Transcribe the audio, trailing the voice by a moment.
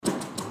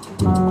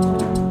Hello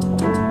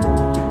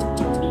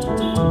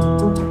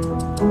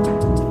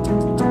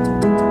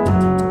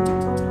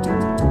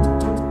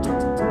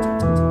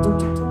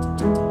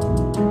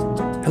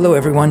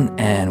everyone,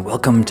 and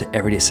welcome to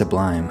Everyday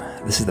Sublime.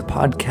 This is the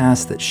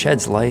podcast that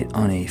sheds light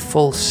on a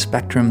full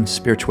spectrum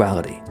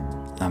spirituality.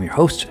 I'm your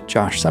host,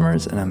 Josh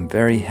Summers, and I'm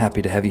very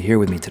happy to have you here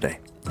with me today.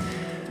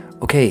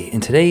 Okay, in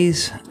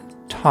today's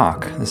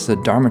talk, this is a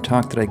Dharma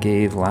talk that I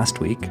gave last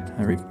week.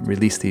 I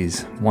released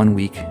these 1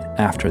 week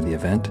after the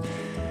event.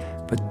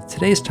 But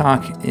today's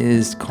talk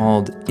is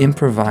called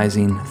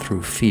Improvising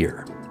Through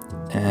Fear.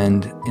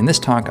 And in this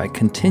talk, I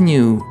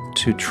continue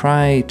to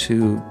try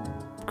to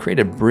create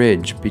a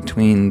bridge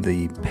between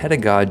the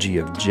pedagogy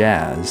of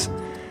jazz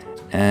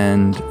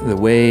and the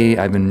way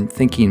I've been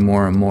thinking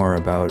more and more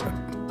about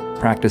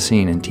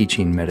practicing and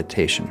teaching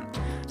meditation.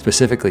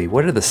 Specifically,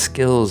 what are the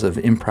skills of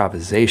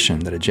improvisation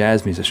that a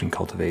jazz musician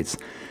cultivates,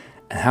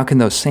 and how can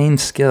those same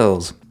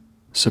skills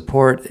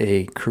support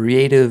a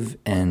creative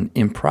and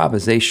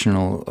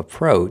improvisational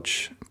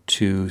approach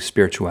to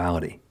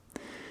spirituality?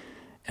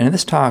 And in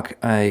this talk,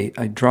 I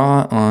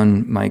draw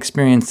on my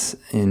experience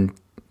in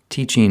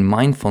teaching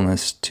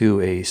mindfulness to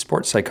a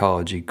sports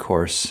psychology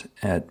course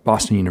at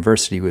Boston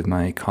University with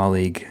my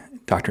colleague,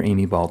 Dr.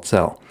 Amy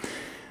Baltzell.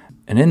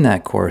 And in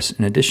that course,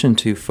 in addition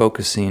to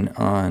focusing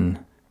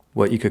on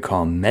what you could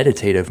call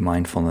meditative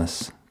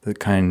mindfulness, the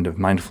kind of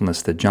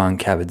mindfulness that Jon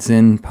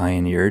Kabat-Zinn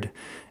pioneered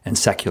and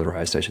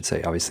secularized, I should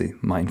say. Obviously,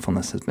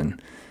 mindfulness has been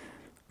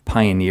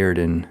pioneered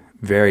in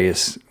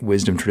various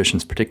wisdom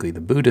traditions, particularly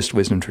the Buddhist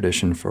wisdom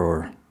tradition,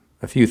 for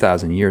a few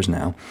thousand years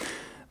now.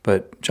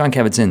 But Jon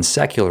Kabat-Zinn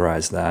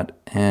secularized that,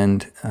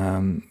 and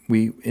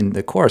we in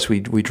the course we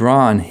draw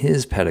on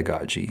his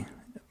pedagogy,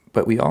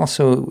 but we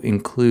also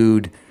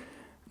include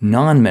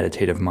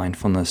non-meditative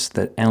mindfulness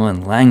that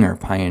Ellen Langer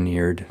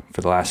pioneered for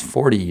the last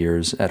 40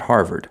 years at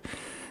Harvard.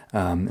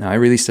 I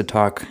released a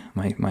talk,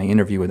 my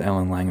interview with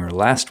Ellen Langer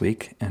last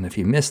week, and if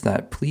you missed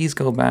that, please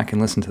go back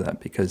and listen to that,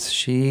 because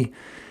she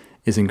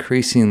is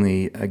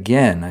increasingly,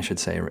 again, I should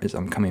say, as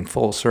I'm coming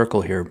full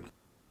circle here,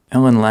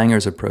 Ellen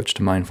Langer's approach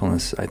to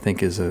mindfulness, I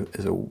think, is a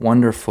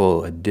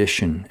wonderful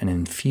addition and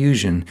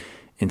infusion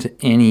into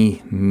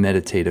any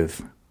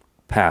meditative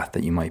path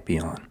that you might be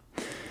on.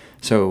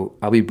 So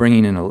I'll be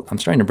I'm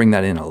starting to bring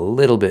that in a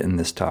little bit in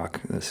this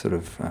talk, this sort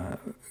of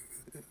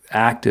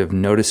active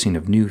noticing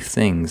of new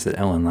things that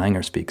Ellen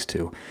Langer speaks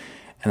to.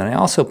 And then I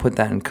also put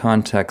that in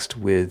context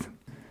with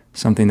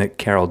something that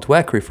Carol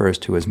Dweck refers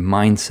to as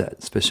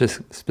mindset,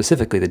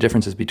 specifically the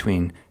differences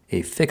between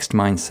a fixed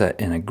mindset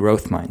and a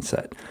growth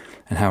mindset.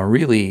 And how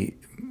really,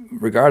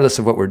 regardless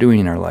of what we're doing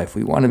in our life,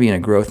 we want to be in a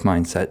growth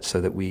mindset so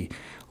that we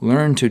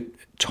learn to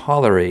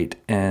tolerate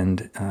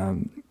and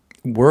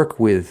work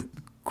with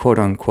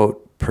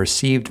quote-unquote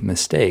perceived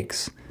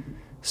mistakes,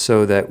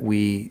 so that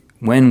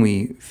when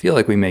we feel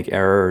like we make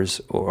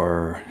errors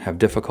or have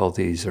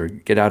difficulties or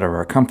get out of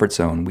our comfort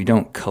zone, we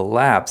don't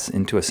collapse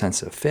into a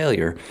sense of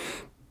failure,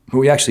 but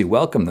we actually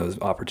welcome those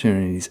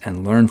opportunities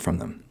and learn from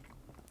them.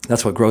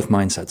 That's what growth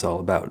mindset's all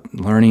about,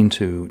 learning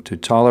to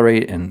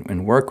tolerate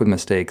and work with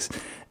mistakes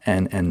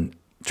and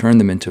turn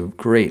them into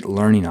great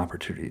learning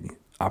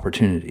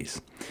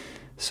opportunities.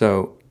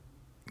 So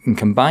in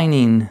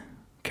combining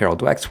Carol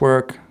Dweck's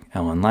work,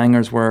 Ellen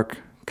Langer's work,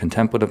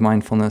 contemplative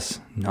mindfulness,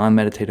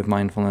 non-meditative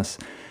mindfulness,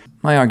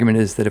 my argument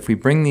is that if we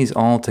bring these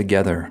all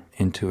together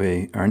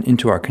into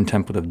our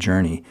contemplative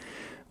journey,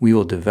 we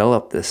will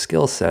develop the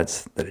skill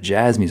sets that a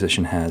jazz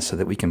musician has so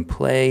that we can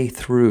play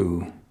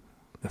through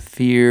the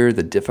fear,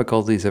 the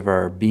difficulties of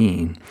our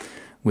being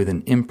with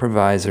an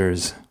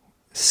improviser's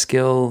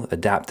skill,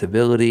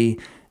 adaptability,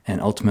 and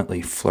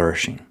ultimately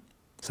flourishing.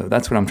 So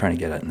that's what I'm trying to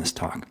get at in this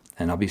talk.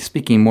 And I'll be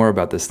speaking more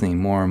about this theme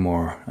more and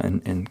more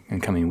in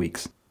coming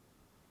weeks.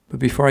 But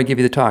before I give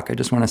you the talk, I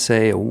just want to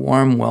say a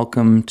warm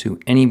welcome to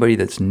anybody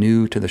that's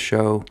new to the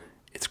show.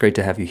 It's great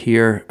to have you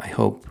here. I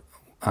hope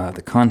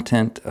the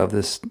content of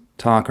this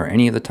talk or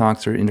any of the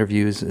talks or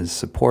interviews is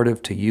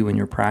supportive to you in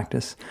your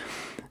practice,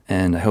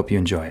 and I hope you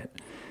enjoy it.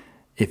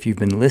 If you've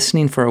been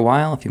listening for a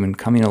while, if you've been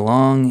coming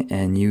along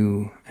and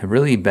you have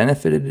really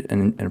benefited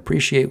and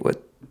appreciate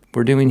what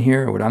we're doing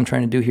here or what I'm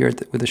trying to do here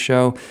with the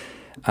show,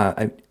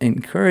 I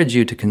encourage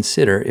you to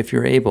consider, if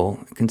you're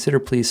able,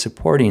 please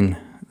supporting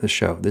the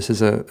show. This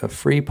is a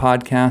free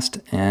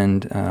podcast,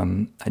 and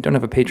I don't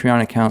have a Patreon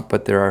account,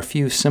 but there are a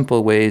few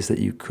simple ways that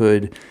you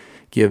could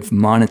give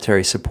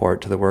monetary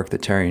support to the work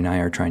that Terry and I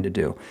are trying to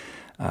do.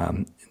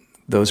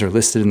 Those are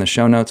listed in the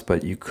show notes,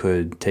 but you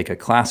could take a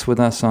class with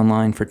us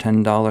online for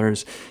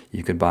 $10.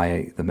 You could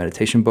buy the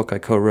meditation book I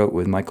co-wrote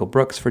with Michael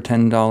Brooks for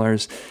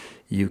 $10.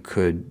 You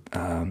could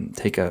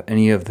take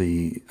any of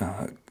the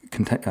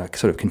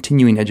sort of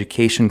continuing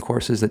education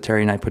courses that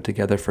Terry and I put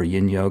together for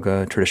yin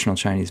yoga, traditional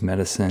Chinese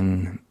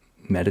medicine,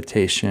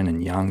 meditation,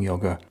 and yang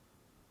yoga.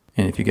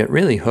 And if you get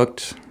really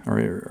hooked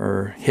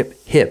or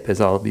hip,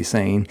 as I'll be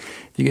saying,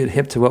 if you get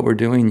hip to what we're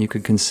doing, you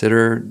could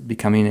consider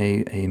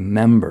becoming a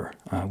member,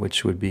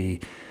 which would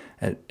be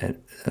at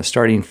a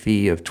starting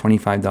fee of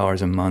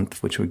 $25 a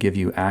month, which would give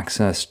you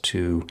access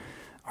to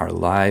our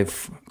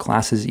live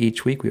classes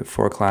each week. We have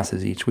 4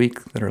 classes each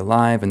week that are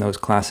live, and those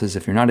classes,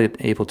 if you're not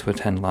able to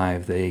attend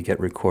live, they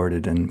get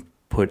recorded and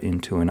put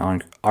into an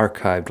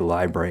archived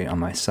library on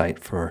my site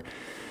for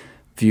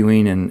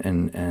viewing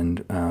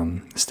and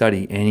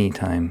study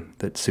anytime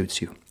that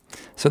suits you.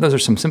 So those are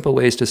some simple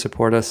ways to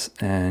support us,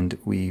 and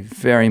we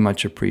very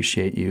much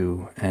appreciate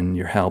you and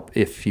your help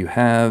if you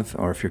have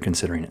or if you're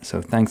considering it.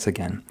 So thanks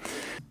again.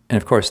 And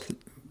of course,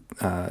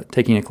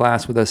 taking a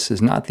class with us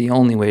is not the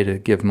only way to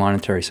give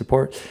monetary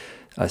support.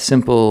 A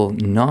simple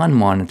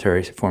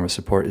non-monetary form of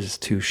support is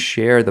to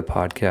share the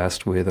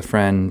podcast with a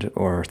friend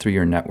or through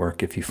your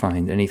network if you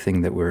find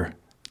anything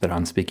that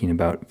I'm speaking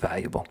about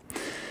valuable.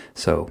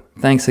 So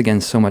thanks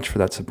again so much for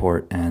that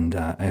support, and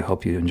I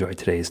hope you enjoyed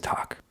today's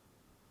talk.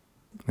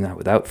 Now,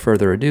 without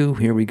further ado,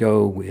 here we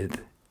go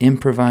with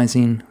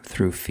Improvising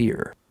Through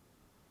Fear.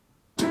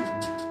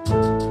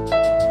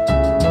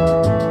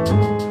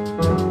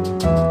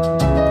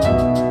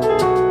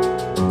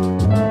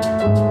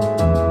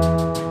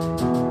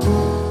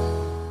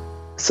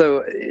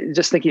 So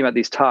just thinking about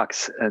these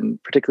talks,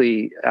 and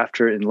particularly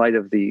in light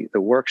of the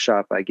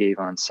workshop I gave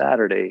on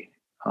Saturday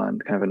on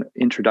kind of an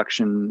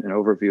introduction and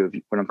overview of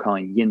what I'm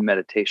calling yin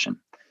meditation.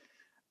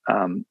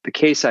 The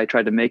case I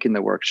tried to make in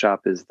the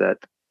workshop is that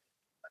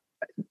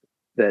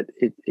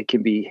it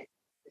can be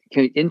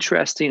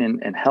interesting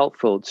and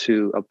helpful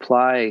to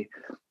apply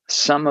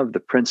some of the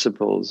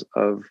principles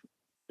of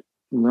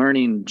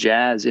learning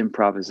jazz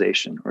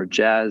improvisation or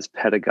jazz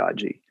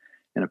pedagogy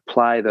and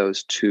apply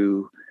those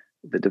to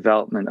the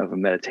development of a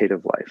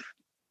meditative life.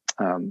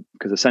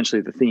 Because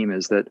essentially the theme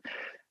is that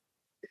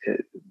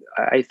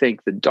I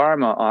think the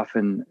Dharma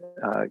often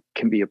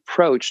can be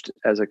approached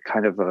as a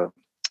kind of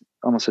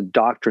almost a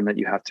doctrine that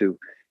you have to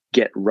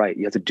get right.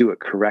 You have to do it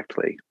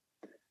correctly.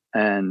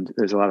 And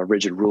there's a lot of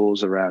rigid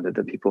rules around it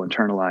that people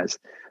internalize.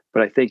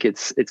 But I think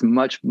it's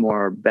much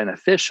more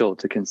beneficial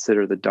to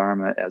consider the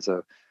Dharma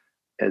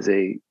as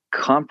a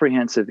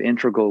comprehensive,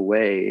 integral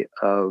way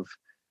of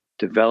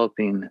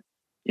developing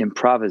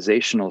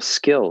improvisational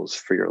skills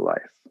for your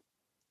life.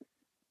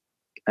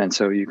 And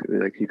so you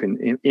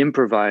can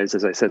improvise,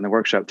 as I said in the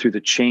workshop, through the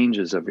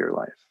changes of your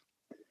life.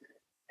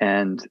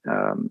 And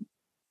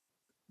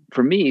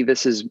for me,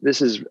 this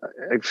is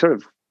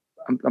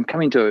I'm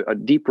coming to a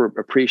deeper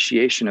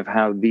appreciation of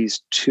how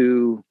these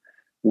two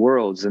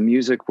worlds, the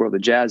music world, the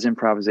jazz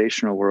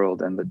improvisational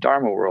world, and the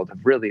Dharma world, have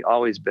really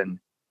always been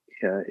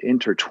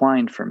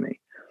intertwined for me.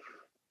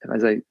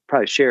 As I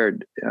probably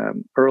shared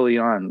early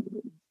on,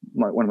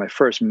 one of my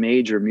first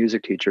major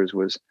music teachers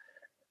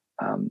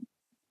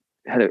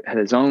had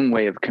his own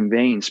way of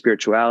conveying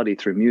spirituality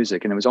through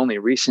music, and it was only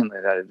recently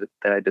that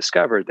I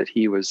discovered that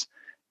he was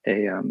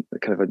a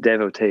kind of a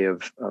devotee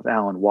of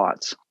Alan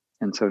Watts.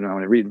 And so now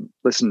when I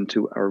listen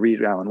to or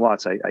read Alan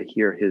Watts, I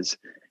hear his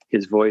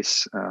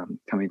voice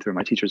coming through,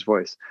 my teacher's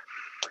voice.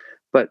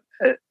 But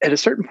at a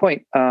certain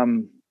point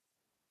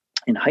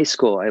in high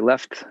school, I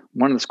left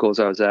one of the schools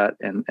I was at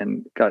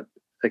and got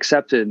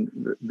accepted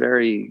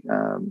very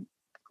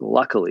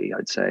luckily,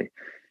 I'd say,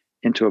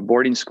 into a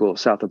boarding school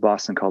south of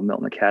Boston called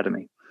Milton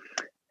Academy.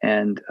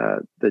 And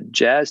the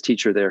jazz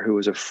teacher there, who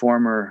was a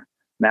former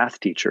math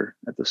teacher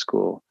at the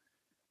school,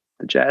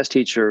 the jazz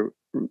teacher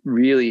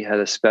really had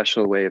a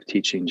special way of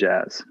teaching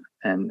jazz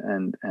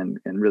and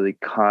really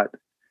caught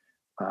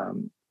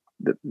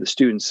the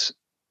students'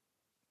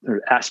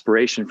 their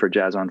aspiration for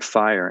jazz on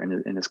fire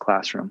in his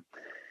classroom.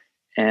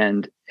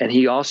 And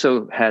he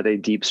also had a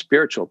deep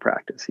spiritual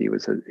practice. He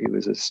was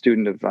a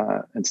student of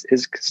and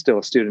is still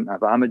a student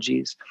of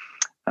Amaji's,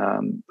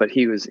 but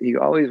he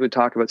always would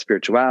talk about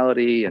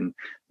spirituality and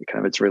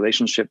kind of its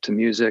relationship to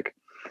music.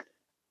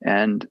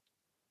 And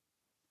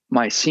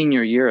my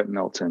senior year at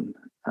Milton,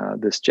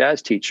 this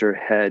jazz teacher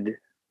had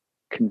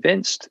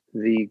convinced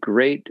the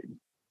great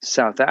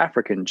South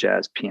African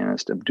jazz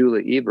pianist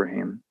Abdullah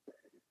Ibrahim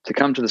to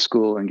come to the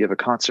school and give a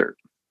concert.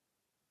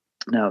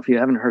 Now, if you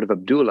haven't heard of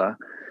Abdullah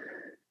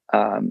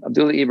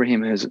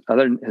Ibrahim, his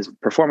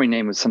performing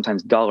name was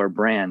sometimes Dollar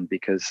Brand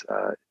because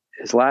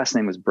his last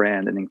name was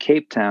Brand. And in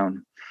Cape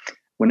Town,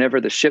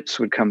 whenever the ships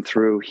would come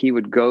through, he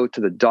would go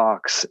to the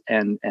docks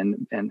and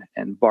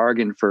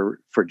bargain for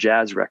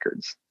jazz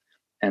records.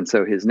 And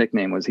so his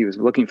nickname was, he was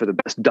looking for the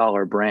best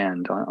dollar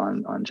brand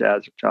on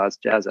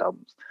jazz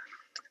albums.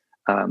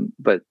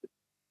 But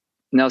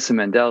Nelson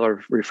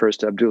Mandela refers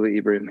to Abdullah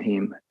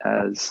Ibrahim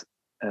as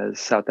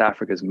South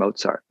Africa's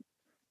Mozart.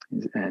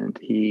 And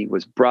he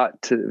was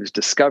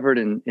discovered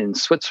in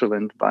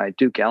Switzerland by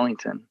Duke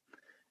Ellington,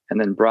 and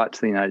then brought to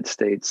the United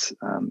States,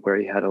 where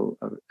he had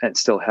and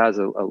still has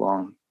a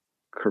long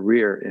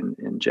career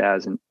in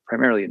jazz, and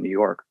primarily in New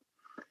York.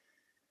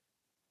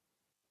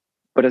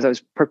 But as I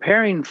was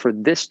preparing for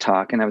this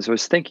talk, and I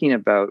was thinking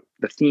about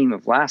the theme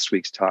of last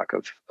week's talk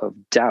of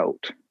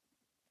doubt,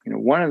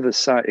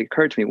 it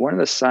occurred to me, one of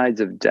the sides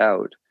of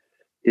doubt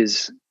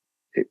is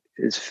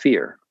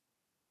fear.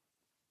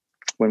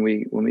 When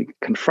we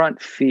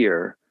confront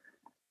fear,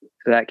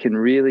 that can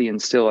really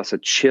instill us a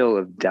chill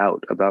of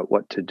doubt about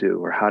what to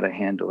do or how to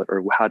handle it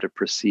or how to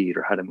proceed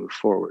or how to move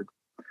forward.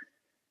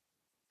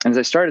 And as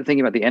I started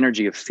thinking about the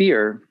energy of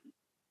fear,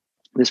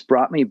 this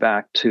brought me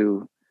back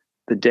to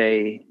the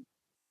day,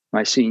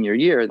 my senior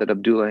year, that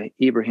Abdullah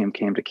Ibrahim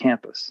came to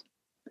campus.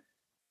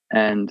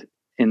 And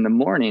in the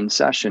morning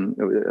session,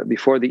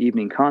 before the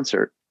evening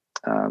concert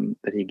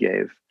that he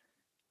gave,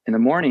 in the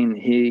morning,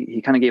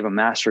 he kind of gave a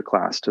master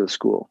class to the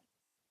school.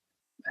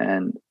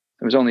 And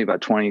there was only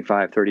about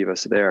 25, 30 of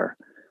us there.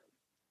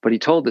 But he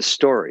told this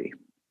story,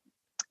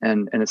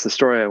 and it's the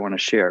story I want to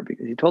share.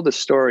 Because he told this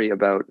story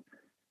about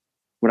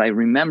what I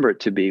remember it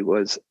to be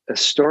was a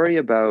story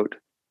about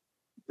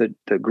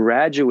the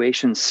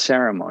graduation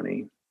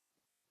ceremony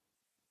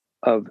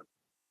of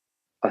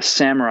a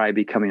samurai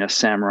becoming a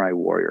samurai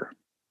warrior.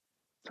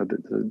 So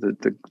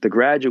the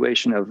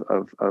graduation of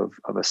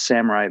a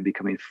samurai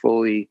becoming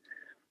fully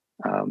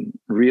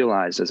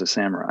realized as a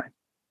samurai.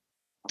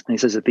 And he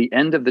says at the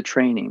end of the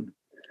training,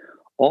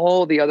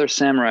 all the other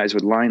samurais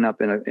would line up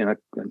in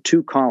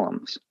two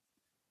columns.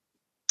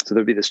 So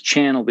there'd be this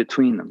channel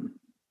between them.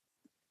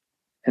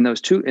 In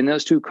those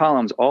two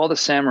columns, all the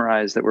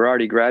samurais that were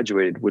already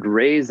graduated would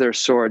raise their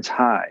swords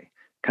high,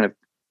 kind of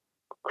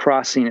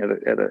crossing at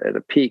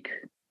a peak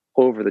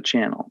over the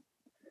channel.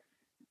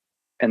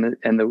 And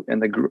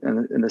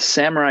the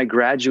samurai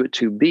graduate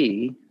to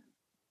be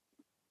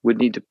would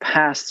need to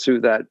pass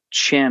through that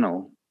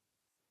channel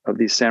of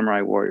these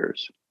samurai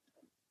warriors.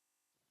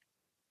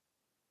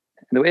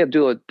 And the way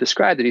Abdullah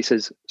described it, he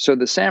says, so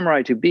the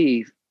samurai to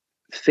be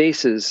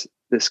faces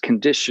this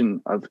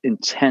condition of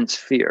intense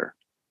fear.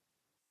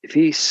 If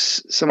he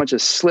so much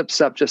as slips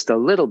up just a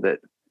little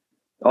bit,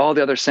 all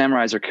the other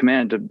samurais are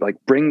commanded to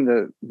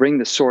bring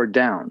the sword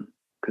down,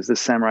 because this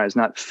samurai is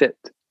not fit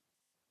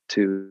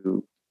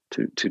to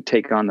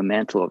take on the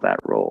mantle of that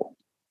role.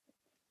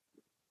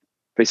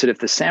 But he said, if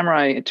the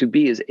samurai to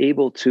be is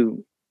able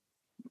to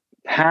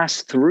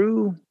pass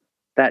through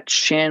that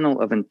channel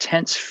of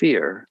intense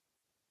fear,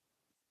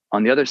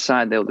 on the other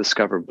side, they'll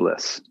discover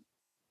bliss.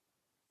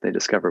 They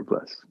discover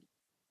bliss.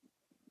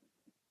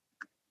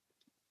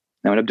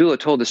 Now, when Abdullah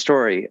told the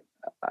story,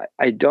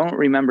 I don't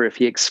remember if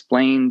he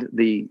explained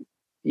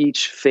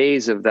each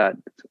phase of that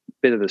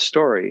bit of the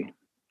story,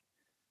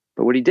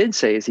 but what he did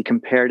say is he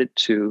compared it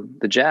to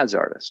the jazz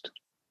artist.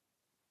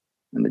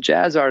 And the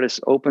jazz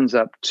artist opens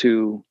up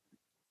to,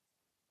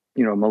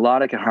 a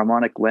melodic and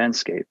harmonic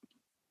landscape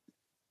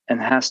and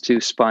has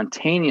to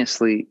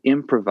spontaneously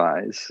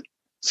improvise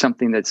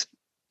something that's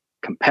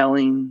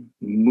compelling,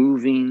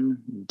 moving,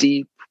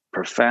 deep,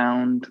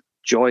 profound,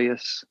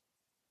 joyous.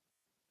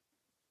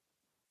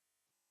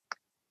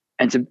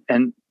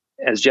 And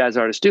as jazz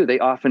artists do, they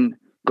often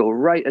go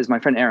right, as my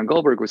friend Aaron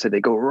Goldberg would say, they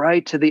go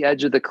right to the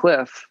edge of the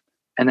cliff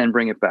and then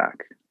bring it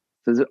back.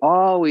 So they're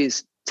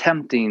always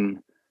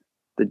tempting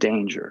the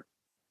danger,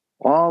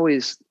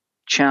 always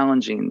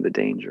challenging the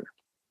danger,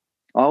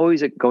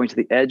 always going to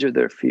the edge of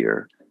their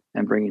fear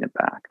and bringing it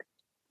back.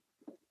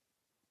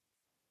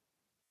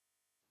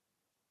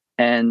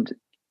 And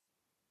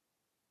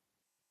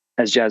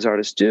as jazz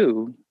artists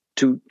do,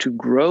 to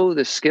grow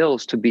the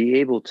skills to be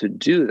able to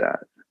do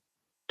that,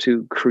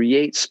 to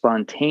create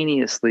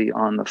spontaneously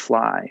on the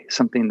fly,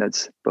 something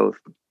that's both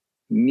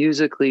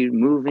musically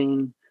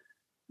moving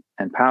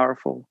and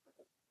powerful,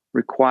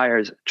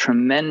 requires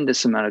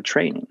tremendous amount of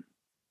training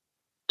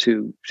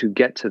to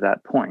get to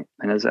that point.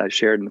 And as I've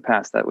shared in the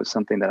past, that was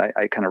something that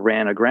I kind of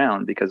ran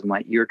aground because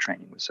my ear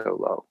training was so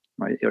low.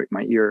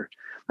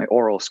 My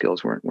oral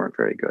skills weren't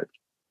very good.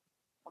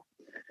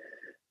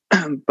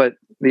 But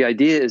the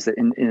idea is that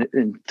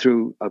in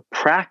through a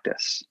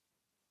practice,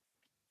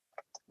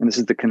 and this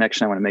is the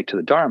connection I want to make to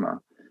the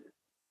Dharma,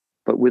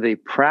 but with a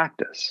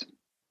practice,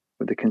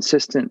 with a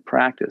consistent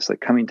practice,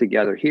 like coming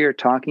together here,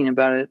 talking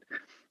about it,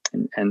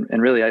 and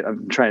really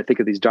I'm trying to think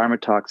of these Dharma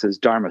talks as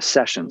Dharma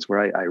sessions,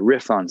 where I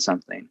riff on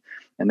something,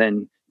 and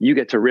then you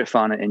get to riff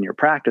on it in your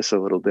practice a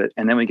little bit,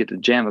 and then we get to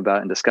jam about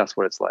it and discuss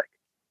what it's like.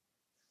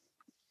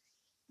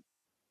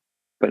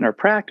 But in our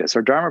practice,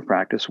 our Dharma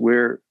practice,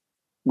 we're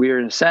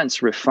in a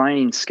sense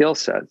refining skill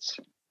sets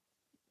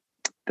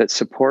that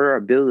support our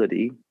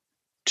ability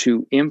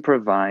to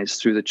improvise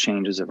through the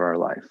changes of our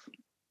life.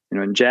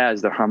 In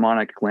jazz, the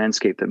harmonic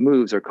landscape that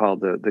moves are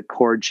called the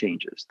chord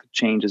changes, the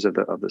changes of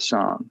the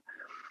song.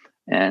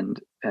 And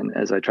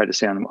as I tried to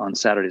say on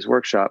Saturday's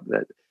workshop,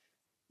 that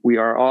we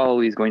are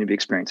always going to be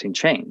experiencing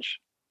change.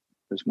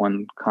 There's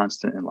one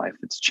constant in life,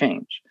 it's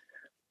change.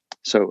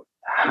 So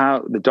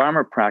how the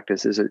Dharma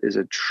practice is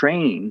a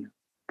training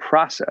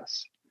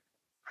process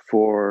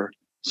for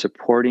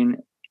supporting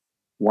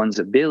one's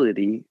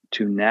ability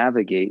to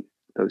navigate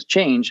those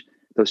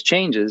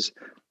changes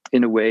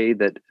in a way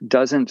that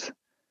doesn't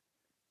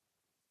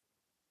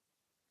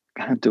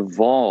kind of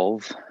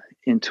devolve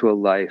into a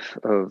life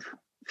of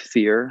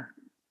fear,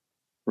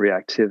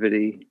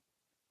 reactivity,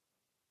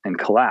 and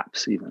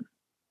collapse even.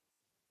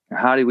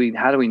 How do we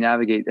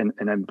navigate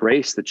and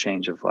embrace the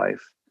change of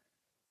life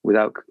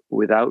without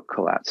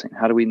collapsing?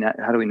 How do we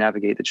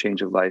navigate the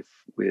change of life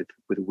with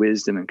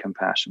wisdom and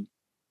compassion?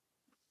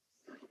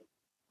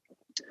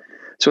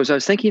 So as I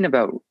was thinking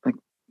about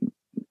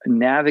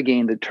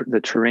navigating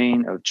the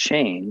terrain of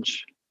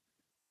change,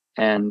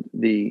 and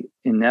the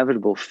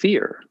inevitable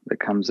fear that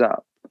comes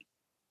up,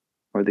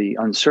 or the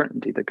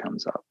uncertainty that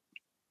comes up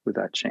with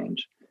that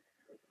change.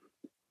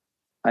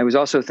 I was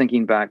also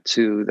thinking back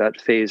to that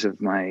phase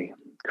of my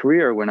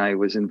career when I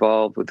was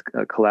involved with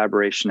a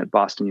collaboration at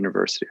Boston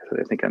University, that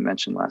I think I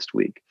mentioned last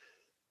week.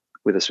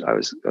 I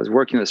was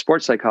working with a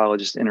sports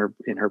psychologist in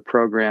her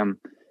program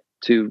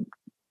to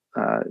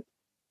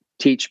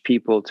teach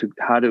people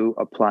how to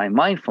apply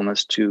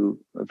mindfulness to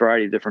a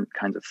variety of different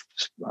kinds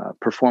of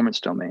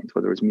performance domains,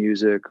 whether it was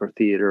music or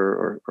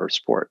theater or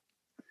sport.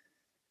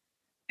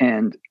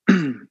 And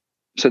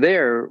so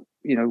there,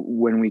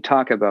 when we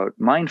talk about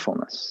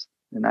mindfulness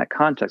in that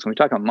context, when we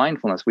talk about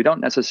mindfulness, we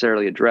don't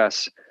necessarily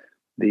address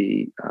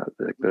the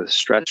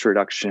stress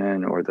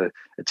reduction or the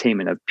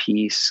attainment of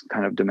peace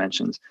kind of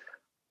dimensions.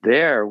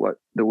 The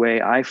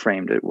way I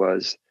framed it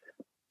was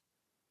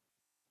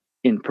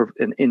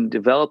in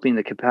developing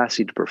the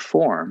capacity to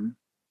perform.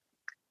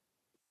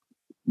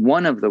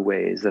 One of the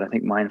ways that I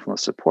think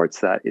mindfulness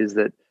supports that is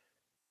that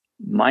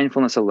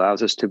mindfulness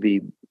allows us to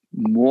be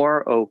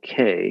more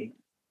okay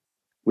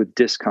with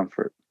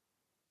discomfort.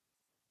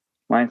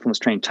 Mindfulness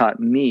training taught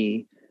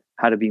me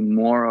how to be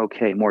more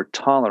okay, more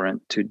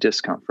tolerant to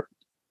discomfort.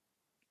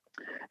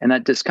 And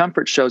that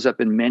discomfort shows up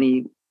in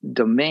many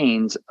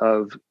domains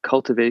of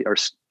cultivating or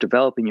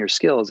developing your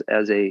skills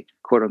as a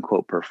quote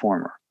unquote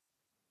performer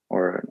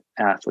or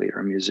an athlete or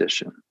a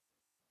musician.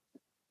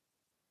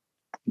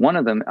 One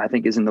of them, I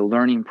think, is in the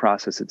learning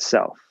process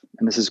itself.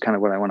 And this is kind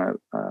of what I want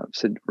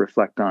to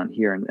reflect on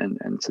here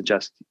and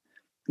suggest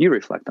you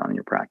reflect on in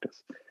your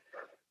practice,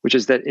 which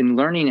is that in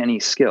learning any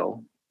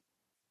skill,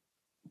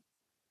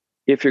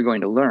 if you're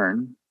going to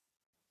learn,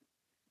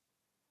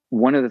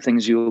 one of the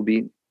things you will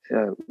be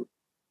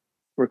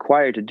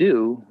required to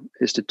do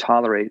is to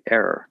tolerate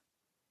error,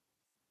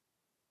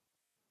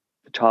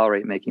 to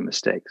tolerate making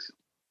mistakes.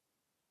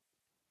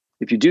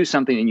 If you do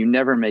something and you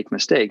never make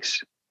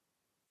mistakes,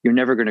 you're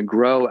never going to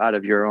grow out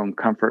of your own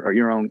comfort or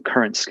your own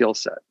current skill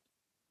set.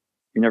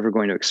 You're never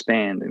going to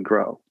expand and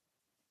grow.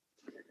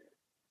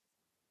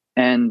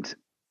 And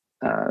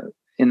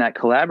in that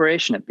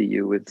collaboration at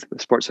BU with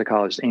sports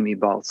psychologist Amy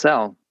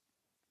Baltzell,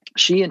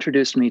 she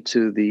introduced me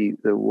to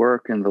the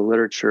work and the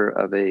literature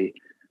of a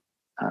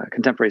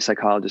contemporary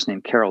psychologist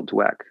named Carol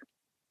Dweck,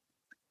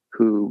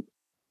 who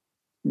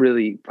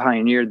really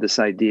pioneered this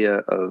idea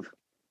of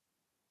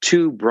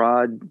two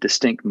broad,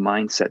 distinct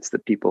mindsets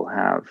that people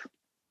have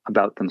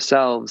about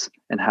themselves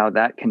and how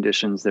that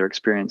conditions their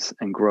experience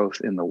and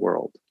growth in the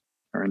world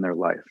or in their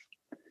life.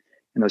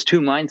 And those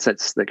two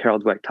mindsets that Carol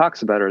Dweck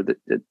talks about are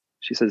that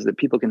she says that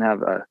people can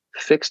have a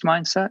fixed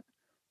mindset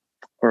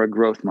or a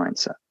growth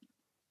mindset.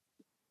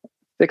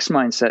 Fixed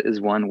mindset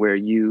is one where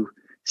you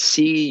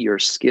see your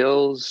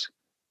skills,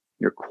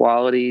 your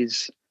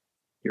qualities,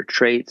 your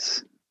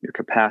traits, your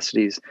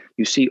capacities.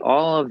 You see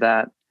all of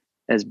that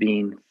as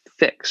being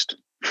fixed,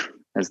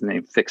 as the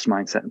name fixed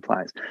mindset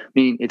implies,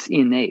 meaning it's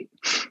innate.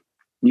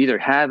 You either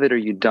have it or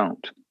you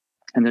don't.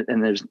 And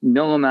there's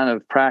no amount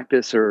of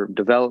practice or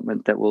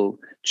development that will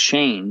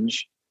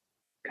change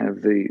kind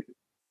of the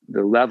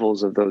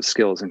levels of those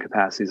skills and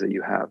capacities that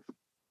you have.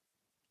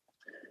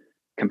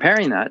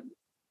 Comparing that,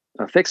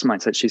 a fixed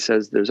mindset, she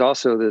says, there's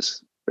also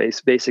this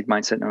basic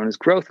mindset known as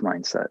growth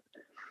mindset,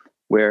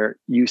 where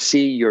you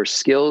see your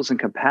skills and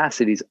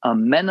capacities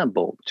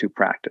amenable to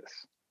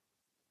practice.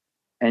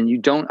 And you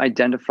don't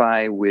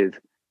identify with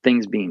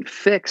things being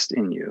fixed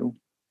in you.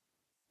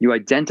 You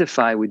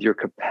identify with your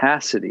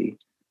capacity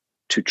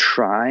to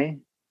try,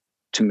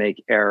 to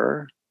make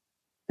error,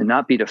 and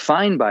not be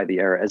defined by the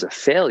error as a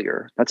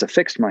failure. That's a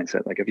fixed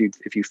mindset. Like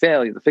if you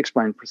fail, the fixed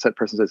mindset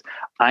person says,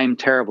 I'm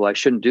terrible, I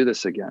shouldn't do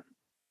this again.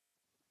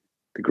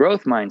 The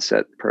growth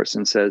mindset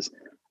person says,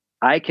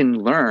 I can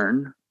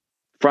learn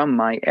from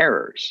my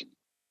errors.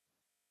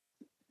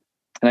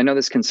 And I know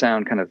this can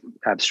sound kind of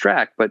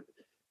abstract, but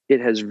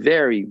it has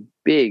very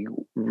big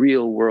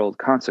real world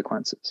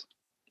consequences.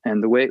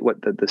 And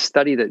the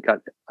study that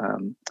got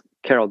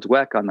Carol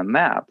Dweck on the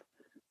map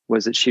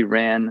was that she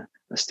ran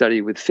a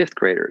study with fifth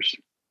graders.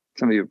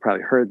 Some of you have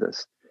probably heard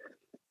this,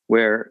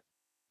 where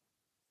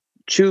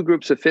two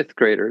groups of fifth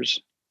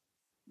graders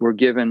were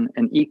given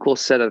an equal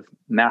set of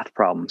math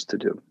problems to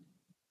do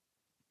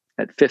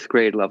at fifth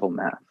grade level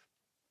math.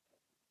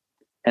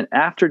 And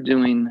after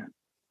doing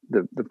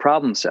the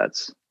problem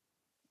sets,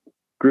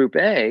 group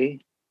A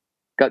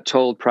got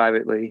told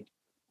privately,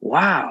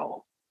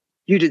 wow,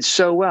 you did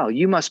so well.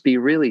 You must be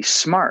really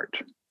smart.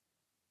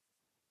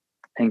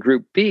 And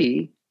group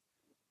B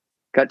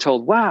got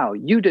told, wow,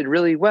 you did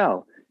really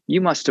well.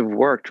 You must have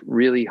worked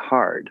really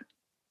hard.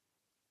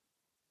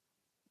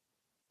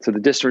 So the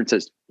district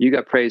says, you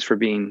got praise for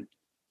being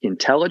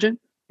intelligent,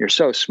 you're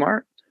so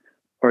smart,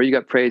 or you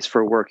got praise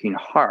for working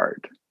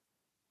hard.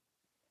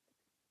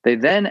 They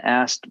then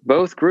asked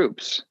both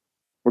groups,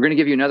 we're going to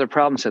give you another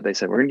problem set, they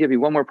said. We're going to give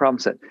you one more problem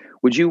set.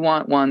 Would you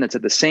want one that's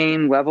at the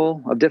same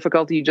level of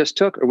difficulty you just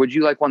took, or would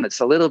you like one that's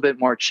a little bit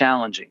more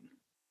challenging?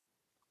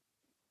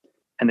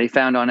 And they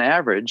found on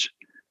average,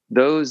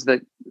 those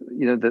that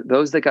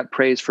got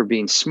praised for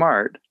being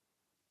smart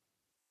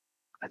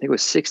I think it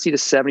was 60 to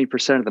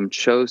 70% of them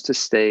chose to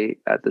stay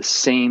at the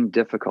same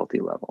difficulty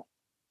level.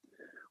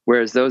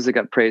 Whereas those that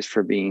got praised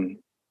for being,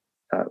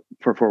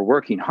 for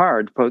working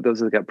hard, those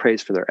that got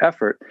praised for their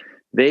effort,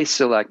 they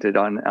selected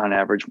on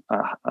average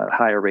a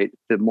higher rate,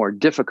 the more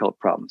difficult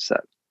problem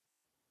set.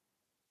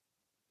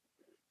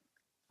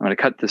 I'm going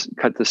to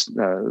cut this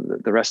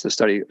the rest of the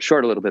study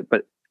short a little bit,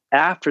 but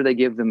after they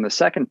gave them the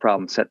second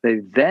problem set, they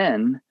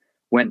then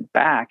went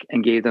back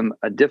and gave them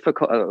a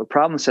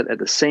problem set at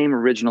the same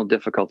original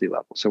difficulty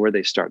level. So where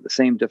they start, the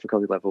same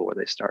difficulty level where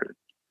they started.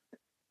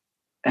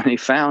 And they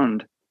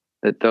found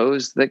that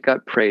those that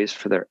got praised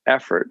for their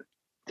effort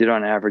did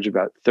on average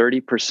about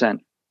 30%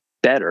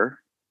 better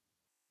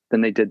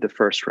than they did the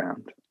first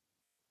round.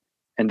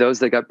 And those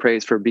that got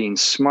praised for being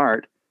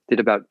smart did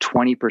about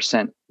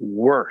 20%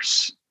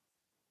 worse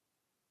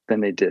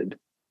than they did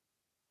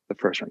the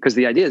first round. Because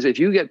the idea is if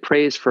you get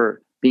praised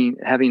for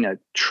having a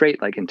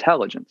trait like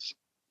intelligence,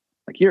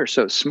 like you're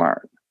so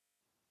smart,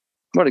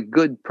 what a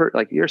good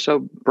like you're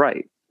so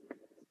bright,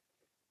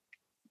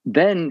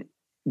 then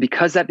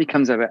because that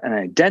becomes an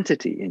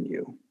identity in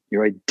you,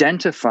 you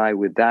identify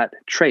with that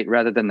trait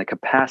rather than the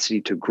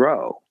capacity to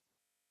grow.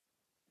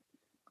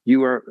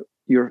 You're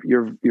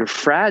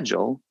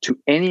fragile to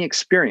any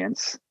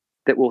experience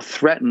that will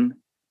threaten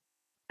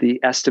the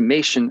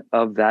estimation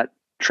of that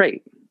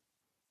trait.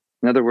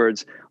 In other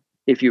words,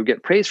 if you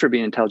get praised for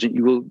being intelligent,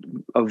 you will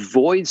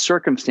avoid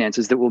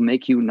circumstances that will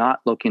make you not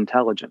look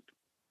intelligent.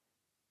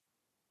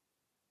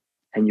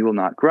 And you will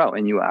not grow,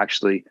 and you will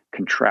actually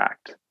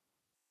contract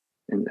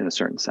in a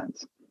certain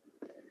sense.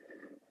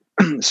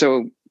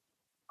 So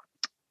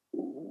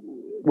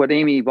what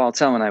Amy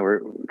Baltzell and I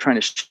were trying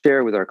to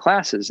share with our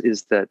classes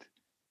is that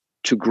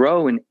to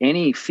grow in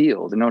any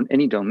field, in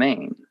any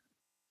domain,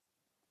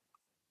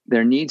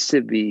 there needs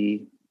to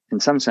be, in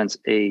some sense,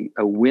 a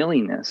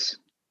willingness,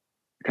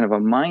 kind of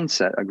a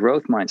mindset, a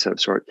growth mindset of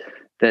sort,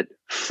 that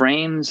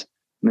frames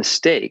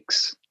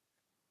mistakes,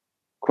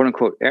 quote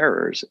unquote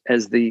errors,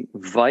 as the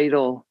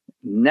vital,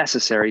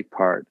 necessary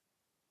part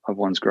of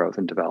one's growth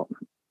and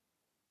development.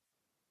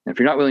 And if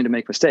you're not willing to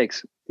make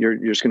mistakes, you're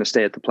just going to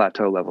stay at the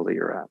plateau level that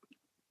you're at.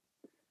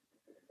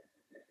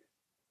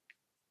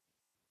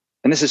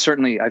 And this is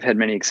certainly, I've had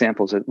many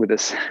examples with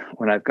this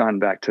when I've gone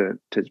back to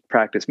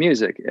practice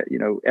music. You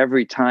know,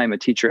 every time a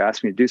teacher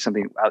asks me to do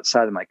something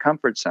outside of my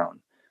comfort zone,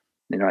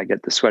 you know, I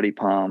get the sweaty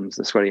palms,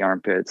 the sweaty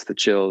armpits, the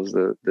chills,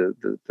 the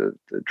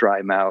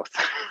dry mouth,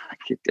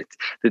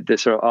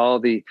 all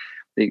the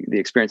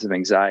experience of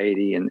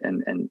anxiety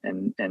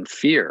and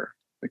fear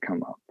that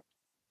come up.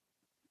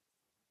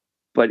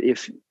 But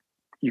if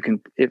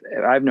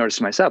I've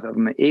noticed myself, if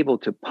I'm able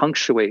to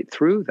punctuate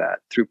through that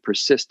through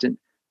persistent,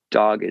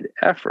 dogged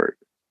effort,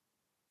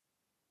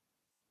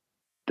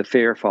 the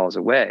fear falls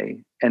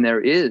away, and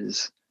there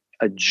is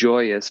a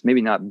joyous,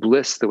 maybe not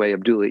bliss the way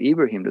Abdullah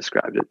Ibrahim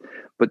described it,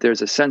 but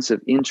there's a sense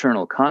of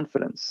internal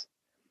confidence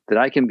that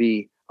I can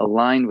be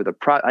aligned with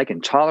I can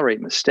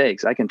tolerate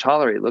mistakes, I can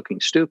tolerate looking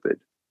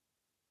stupid,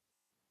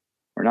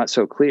 or not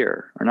so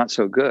clear, or not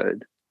so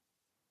good,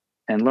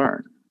 and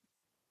learn.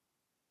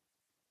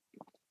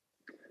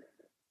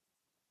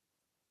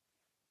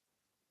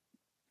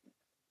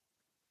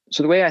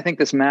 So the way I think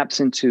this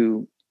maps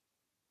into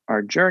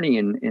our journey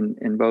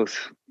in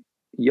both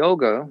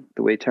yoga,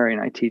 the way Terry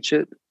and I teach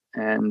it,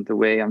 and the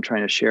way I'm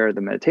trying to share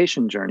the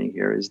meditation journey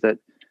here, is that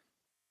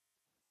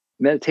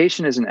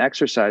meditation is an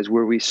exercise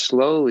where we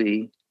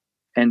slowly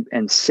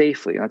and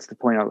safely, that's the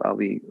point I'll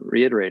be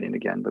reiterating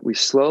again, but we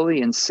slowly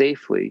and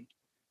safely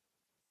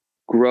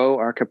grow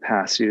our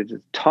capacity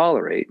to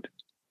tolerate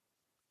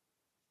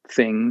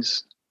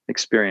things,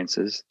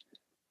 experiences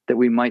that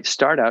we might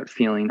start out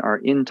feeling are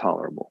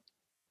intolerable.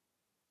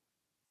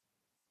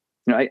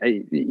 You know,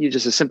 I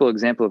just a simple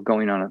example of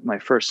going on my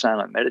first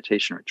silent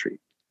meditation retreat.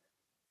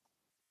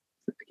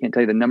 I can't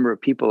tell you the number of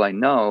people I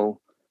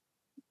know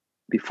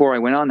before I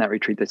went on that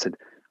retreat that said,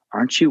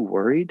 "Aren't you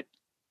worried?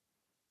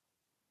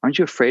 Aren't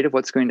you afraid of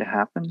what's going to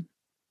happen?"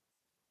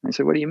 And I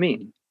said, "What do you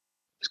mean?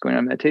 Just going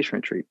on a meditation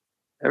retreat.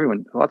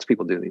 Lots of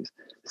people do these."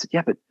 I said,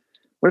 "Yeah, but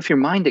what if your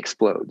mind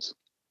explodes?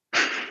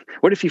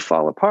 What if you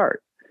fall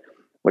apart?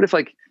 What if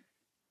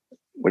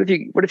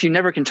you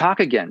never can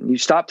talk again? You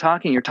stop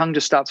talking, your tongue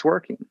just stops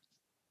working."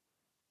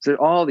 So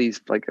all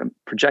these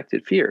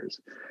projected fears.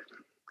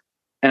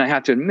 And I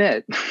have to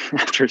admit,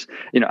 after,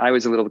 I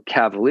was a little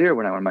cavalier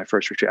when I went on my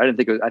first retreat. I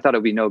thought it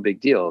would be no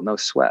big deal, no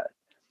sweat.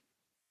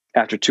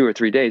 After 2 or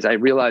 3 days, I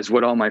realized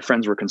what all my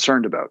friends were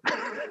concerned about.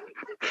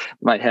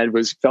 My head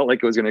felt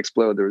like it was going to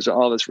explode. There was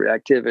all this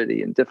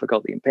reactivity and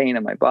difficulty and pain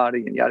in my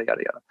body and yada,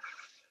 yada, yada.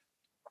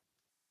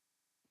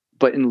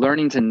 But in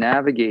learning to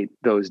navigate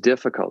those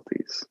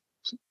difficulties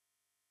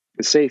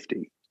with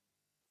safety,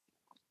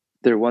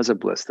 there was a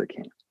bliss that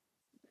came.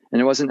 And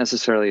it wasn't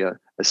necessarily a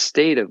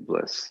state of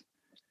bliss,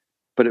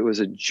 but it was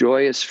a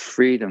joyous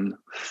freedom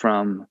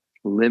from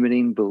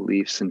limiting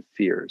beliefs and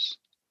fears.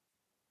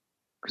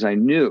 Because I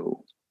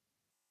knew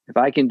if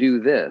I can do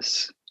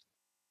this,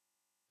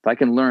 if I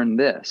can learn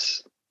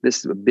this,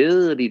 This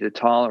ability to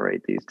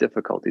tolerate these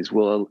difficulties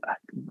will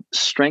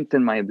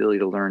strengthen my ability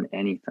to learn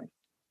anything,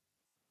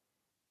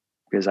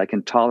 because I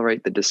can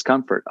tolerate the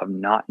discomfort of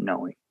not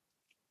knowing,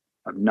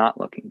 of not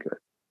looking good,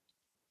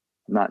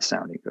 not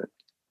sounding good.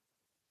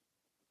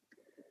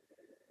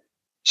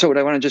 So what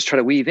I want to just try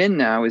to weave in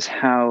now is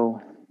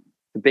how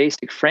the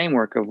basic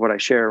framework of what I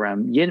share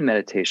around yin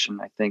meditation,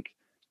 I think,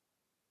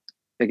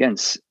 again,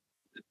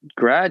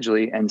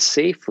 gradually and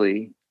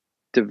safely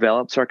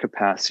develops our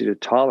capacity to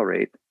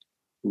tolerate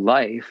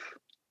life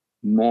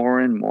more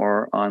and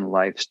more on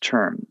life's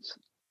terms.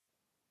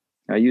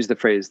 I use the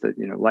phrase that,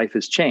 life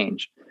is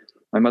change.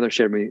 My mother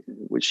shared me,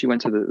 when she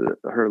went to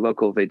her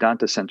local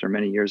Vedanta center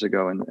many years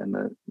ago, and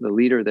the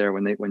leader there,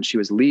 when she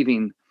was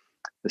leaving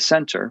the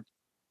center,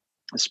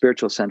 a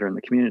spiritual center in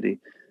the community,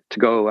 to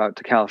go out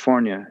to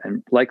California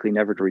and likely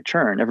never to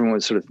return, everyone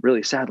was sort of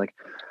really sad, like,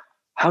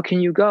 how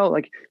can you go?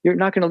 Like, you're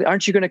not going to,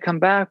 aren't you going to come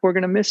back? We're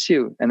going to miss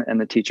you. And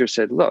the teacher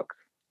said, look,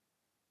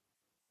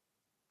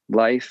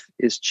 life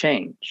is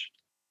change.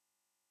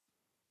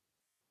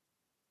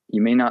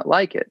 You may not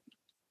like it,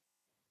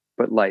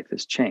 but life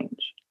is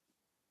change.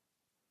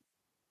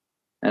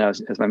 And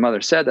as my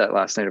mother said that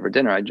last night over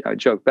dinner, I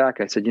joked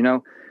back. I said,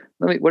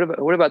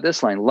 what about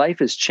this line?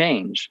 Life is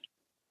change.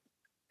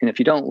 And if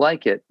you don't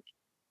like it,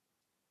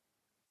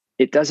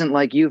 it doesn't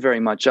like you very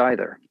much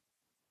either.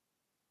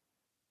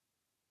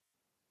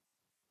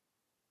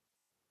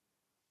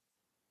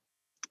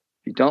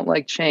 If you don't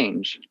like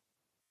change,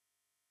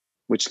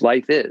 which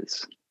life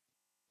is,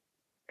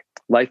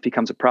 life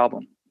becomes a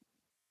problem.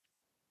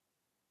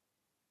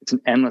 It's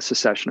an endless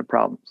succession of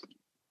problems.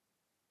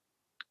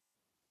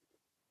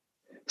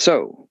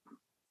 So,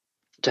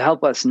 to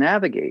help us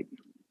navigate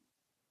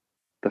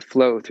the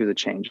flow through the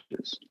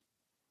changes,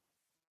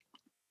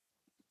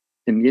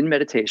 in yin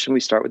meditation, we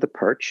start with the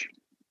perch.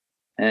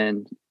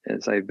 And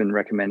as I've been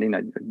recommending,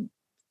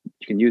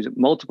 you can use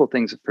multiple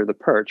things for the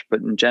perch,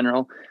 but in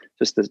general,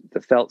 just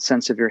the felt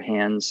sense of your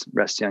hands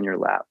resting on your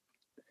lap.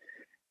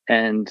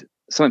 And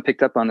someone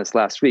picked up on this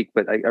last week,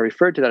 but I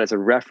referred to that as a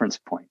reference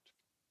point.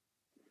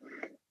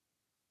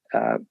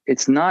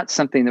 It's not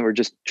something that we're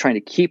just trying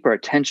to keep our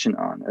attention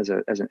on as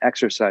an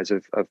exercise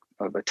of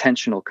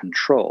attentional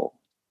control.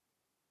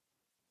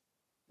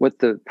 What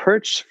the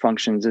perch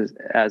functions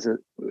as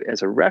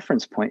a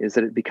reference point is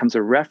that it becomes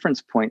a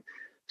reference point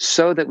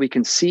so that we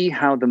can see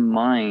how the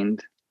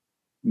mind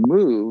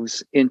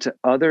moves into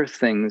other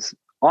things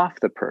off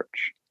the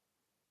perch.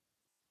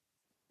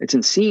 It's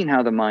in seeing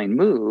how the mind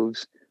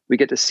moves, we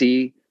get to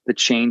see the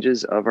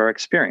changes of our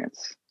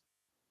experience,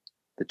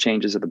 the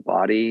changes of the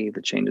body,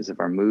 the changes of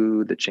our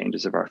mood, the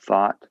changes of our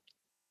thought.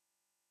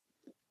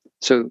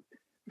 So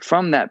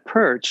from that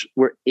perch,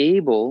 we're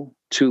able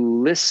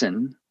to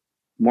listen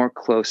more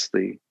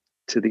closely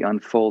to the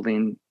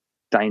unfolding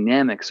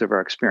dynamics of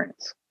our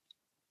experience.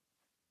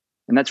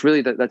 And that's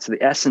really that's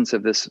the essence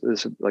of this,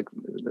 like,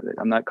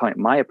 I'm not calling it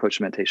my approach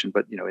to meditation,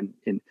 but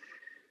in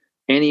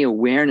any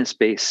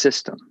awareness-based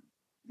system,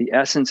 the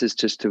essence is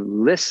just to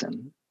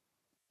listen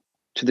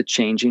to the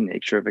changing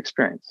nature of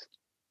experience.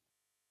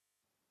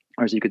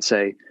 Or as you could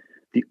say,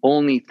 the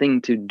only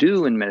thing to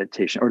do in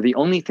meditation, or the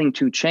only thing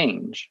to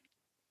change,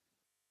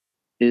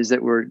 is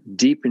that we're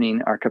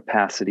deepening our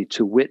capacity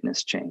to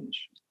witness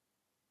change.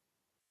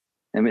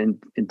 And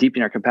in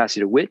deepening our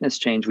capacity to witness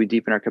change, we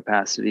deepen our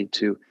capacity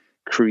to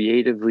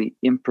creatively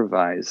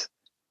improvise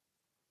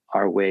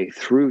our way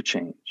through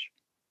change.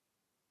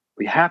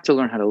 We have to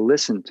learn how to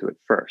listen to it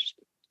first.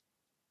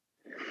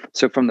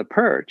 So from the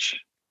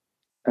perch,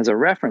 as a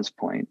reference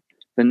point,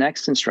 the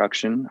next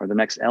instruction, or the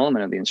next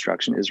element of the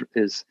instruction,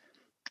 is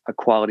a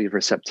quality of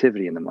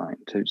receptivity in the mind,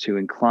 to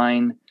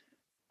incline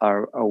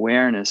our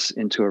awareness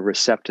into a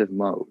receptive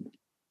mode,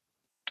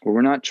 where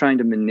we're not trying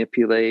to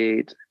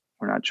manipulate,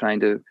 we're not trying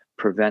to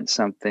prevent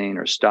something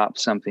or stop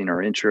something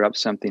or interrupt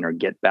something or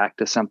get back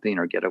to something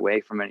or get away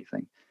from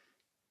anything.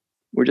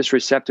 We're just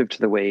receptive to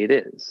the way it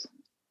is.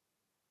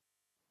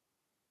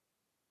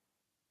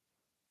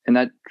 And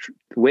that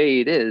the way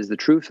it is, the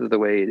truth of the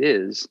way it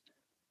is,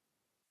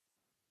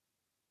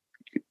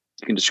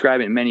 you can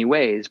describe it in many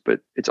ways, but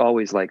it's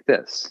always like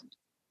this.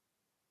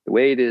 The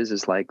way it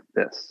is like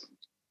this.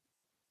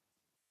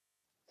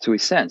 So we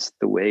sense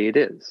the way it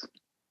is.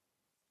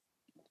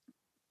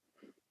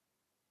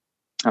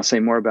 I'll say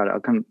more about it. I'll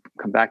come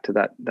back to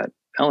that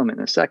element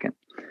in a second.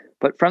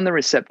 But from the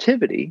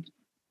receptivity,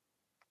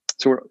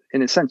 so we're,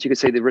 in a sense, you could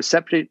say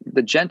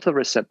the gentle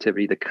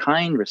receptivity, the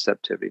kind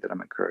receptivity that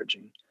I'm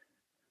encouraging,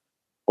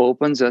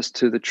 opens us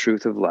to the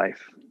truth of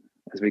life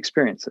as we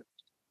experience it.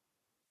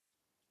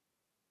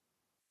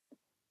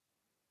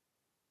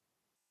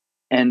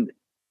 And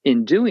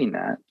in doing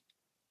that,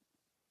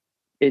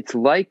 it's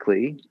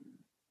likely,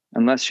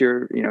 unless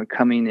you're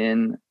coming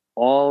in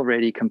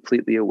already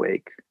completely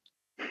awake,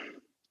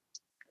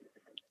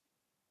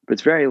 but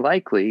it's very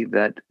likely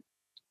that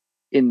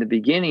in the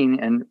beginning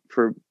and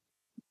for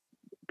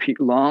a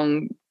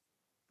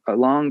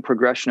long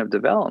progression of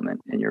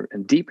development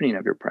and deepening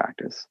of your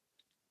practice,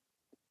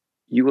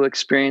 you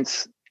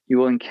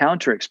will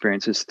encounter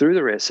experiences through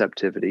the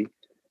receptivity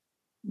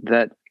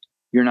that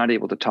you're not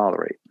able to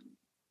tolerate,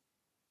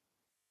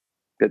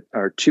 that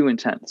are too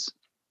intense.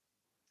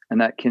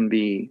 And that could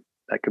be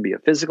a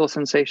physical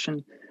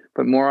sensation,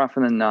 but more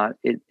often than not,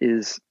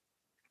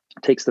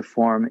 takes the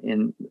form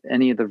in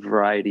any of the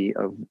variety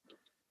of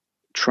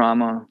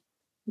trauma,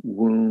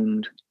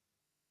 wound,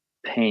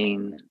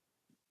 pain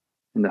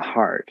in the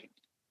heart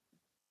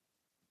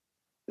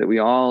that we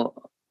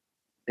all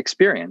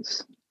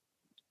experience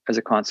as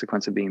a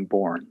consequence of being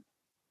born.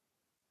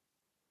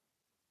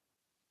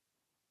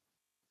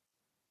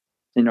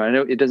 I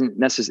know it doesn't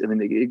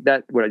necessarily,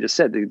 that what I just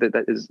said,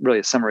 that is really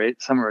a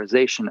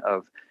summarization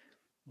of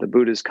the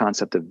Buddha's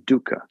concept of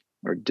dukkha,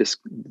 or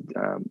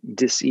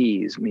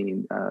dis-ease,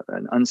 meaning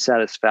an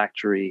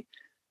unsatisfactory,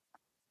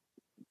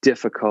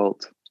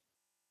 difficult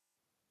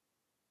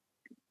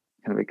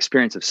kind of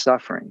experience of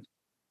suffering.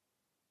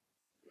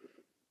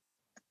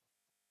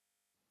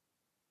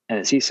 And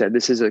as he said,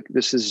 this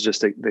is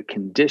just the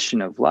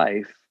condition of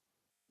life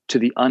to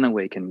the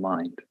unawakened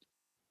mind.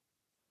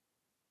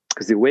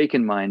 Because the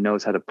awakened mind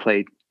knows how to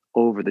play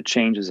over the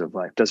changes of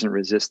life, doesn't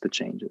resist the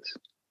changes,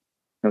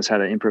 knows how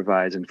to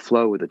improvise and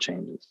flow with the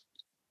changes.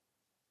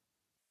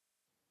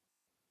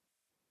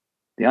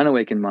 The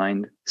unawakened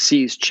mind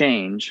sees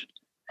change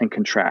and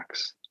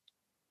contracts.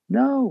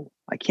 No,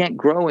 I can't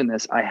grow in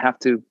this. I have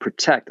to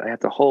protect, I have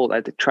to hold, I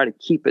have to try to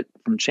keep it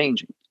from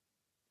changing.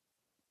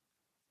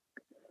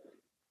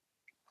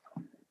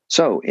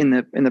 So in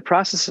the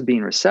process of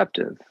being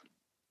receptive,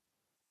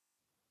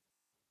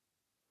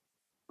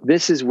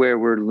 this is where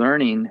we're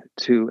learning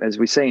to, as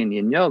we say in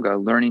Yin Yoga,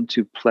 learning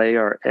to play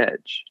our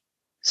edge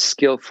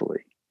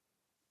skillfully.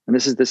 And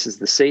this is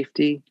the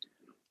safety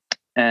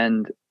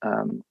and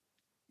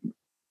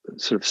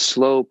sort of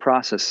slow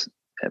process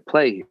at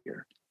play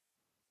here.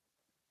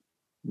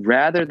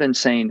 Rather than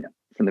saying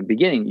from the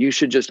beginning, you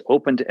should just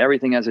open to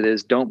everything as it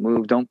is, don't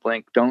move, don't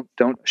blink, don't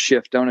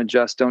shift, don't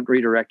adjust, don't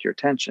redirect your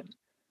attention,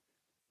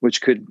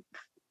 which could,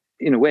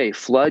 in a way,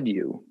 flood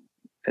you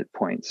at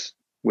points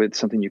with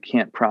something you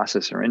can't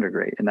process or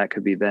integrate. And that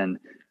could be then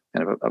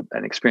kind of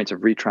an experience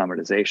of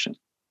re-traumatization.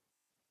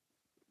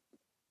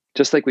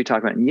 Just like we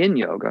talk about in Yin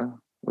Yoga,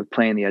 with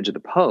playing the edge of the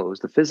pose,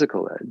 the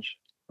physical edge,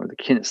 or the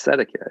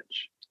kinesthetic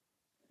edge.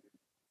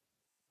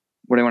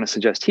 What I want to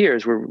suggest here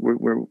is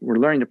we're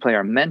learning to play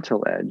our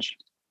mental edge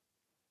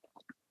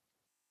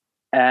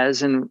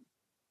as in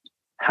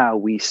how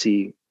we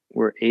see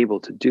we're able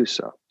to do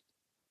so.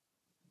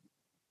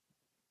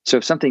 So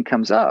if something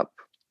comes up,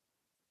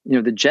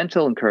 the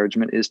gentle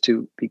encouragement is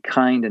to be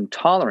kind and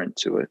tolerant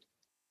to it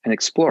and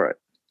explore it.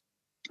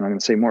 And I'm going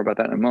to say more about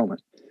that in a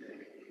moment.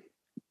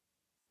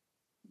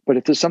 But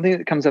if there's something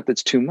that comes up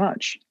that's too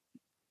much,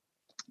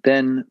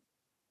 then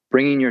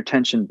bringing your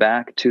attention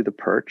back to the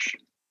perch,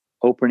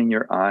 opening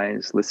your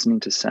eyes, listening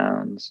to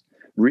sounds,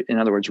 in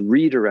other words,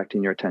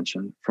 redirecting your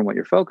attention from what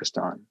you're focused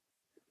on,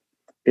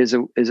 is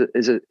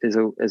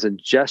a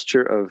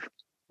gesture of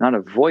not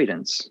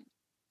avoidance,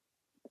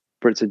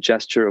 but it's a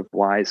gesture of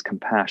wise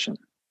compassion.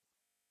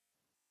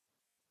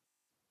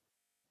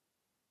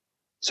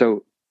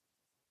 So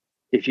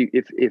if you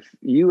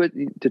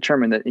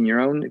determine that in your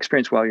own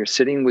experience, while you're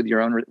sitting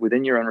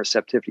within your own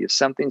receptivity, if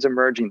something's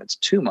emerging that's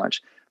too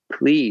much,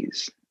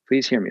 please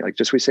hear me. Like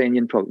just we say in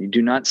Yin Po, you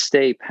do not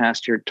stay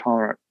past your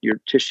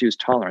tissue's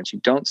tolerance. You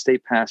don't stay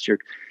past your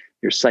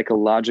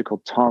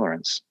psychological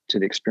tolerance to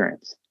the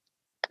experience,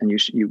 and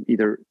you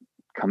either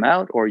come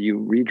out or you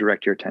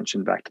redirect your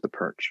attention back to the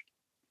perch,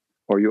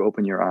 or you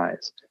open your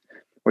eyes,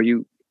 or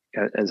you,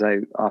 as I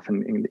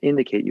often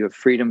indicate, you have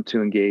freedom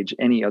to engage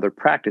any other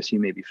practice you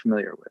may be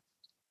familiar with.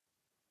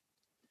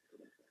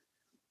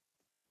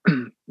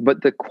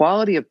 But the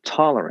quality of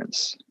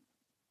tolerance,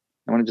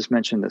 I want to just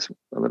mention this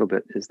a little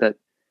bit, is that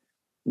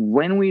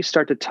when we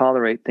start to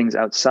tolerate things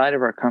outside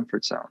of our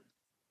comfort zone,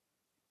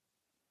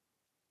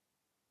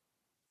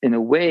 in a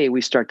way,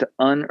 we start to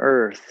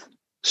unearth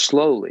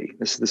slowly.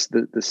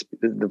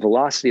 The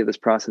velocity of this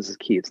process is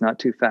key. It's not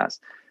too fast.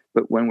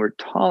 But when we're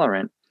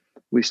tolerant,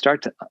 we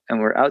start to, and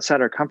we're outside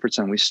our comfort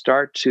zone, we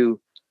start to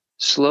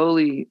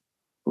slowly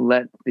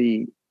let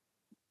the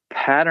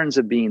patterns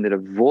of being that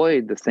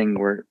avoid the thing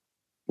we're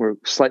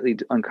slightly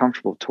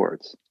uncomfortable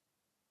towards,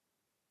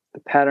 the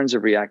patterns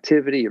of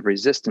reactivity, of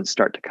resistance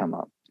start to come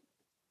up.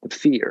 The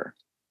fear,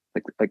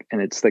 and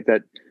it's like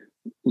that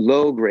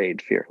low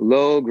grade fear,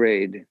 low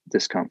grade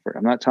discomfort.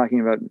 I'm not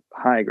talking about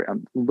high grade,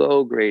 I'm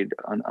low grade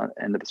on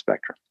end of the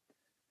spectrum.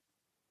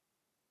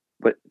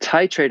 But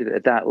titrated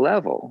at that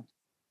level,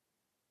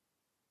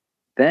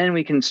 then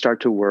we can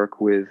start to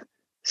work with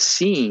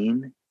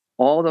seeing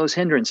all those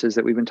hindrances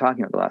that we've been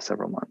talking about the last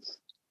several months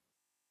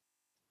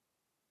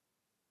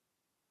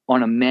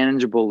on a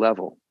manageable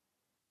level,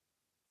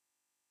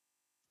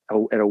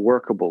 at a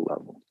workable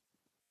level.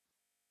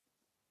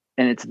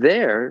 And it's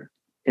there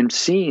in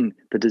seeing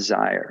the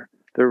desire,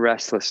 the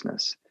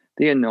restlessness,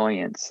 the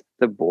annoyance,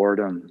 the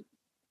boredom.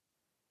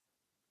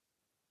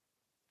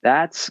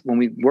 That's when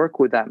we work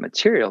with that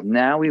material.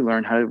 Now we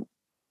learn how to,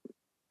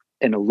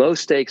 in a low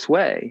stakes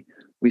way,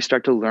 we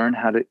start to learn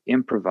how to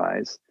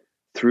improvise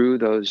through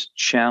those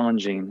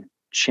challenging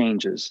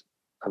changes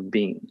of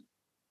being.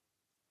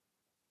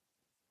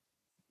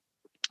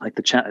 Like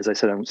as I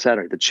said on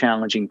Saturday, the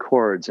challenging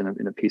chords in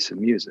a piece of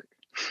music.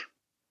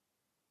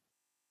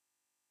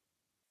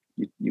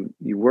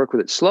 You work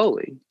with it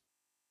slowly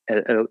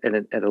at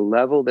a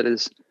level that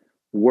is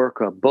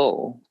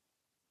workable,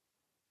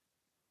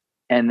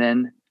 and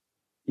then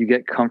you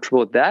get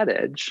comfortable at that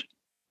edge.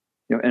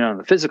 And on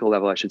the physical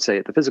level, I should say,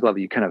 at the physical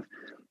level, you kind of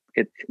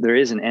there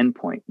is an end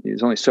point.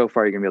 There's only so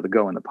far you're going to be able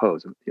to go in the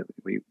pose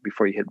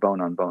before you hit bone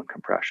on bone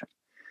compression.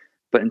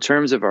 But in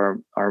terms of our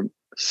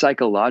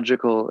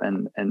psychological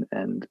and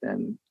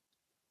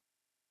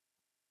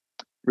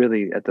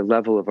really at the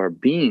level of our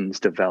being's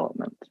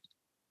development,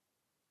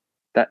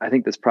 that I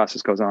think this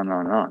process goes on and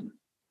on and on.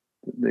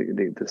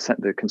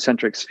 The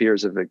concentric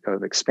spheres of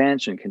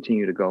expansion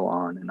continue to go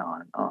on and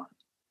on and on.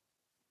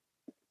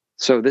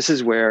 So this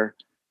is where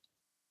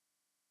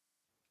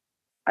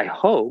I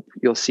hope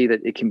you'll see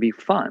that it can be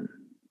fun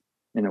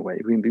in a way.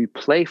 We can be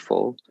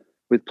playful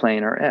with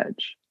playing our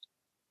edge.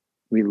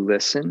 We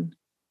listen,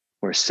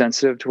 we're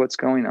sensitive to what's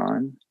going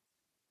on,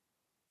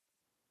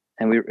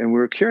 and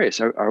we're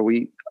curious. Are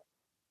we?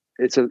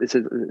 It's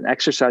an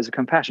exercise of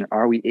compassion.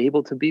 Are we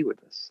able to be with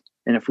this?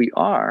 And if we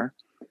are,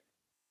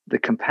 the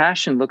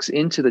compassion looks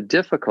into the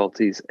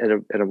difficulties at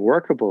a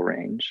workable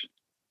range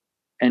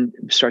and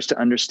starts to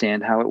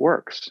understand how it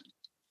works.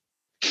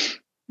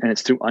 And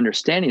it's through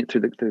understanding it,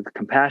 through the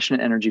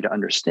compassionate energy to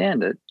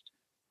understand it,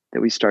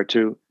 that we start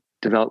to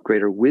develop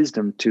greater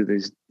wisdom to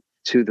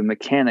the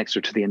mechanics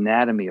or to the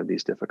anatomy of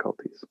these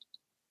difficulties.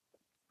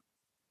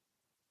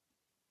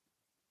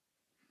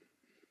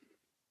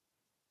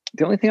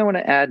 The only thing I want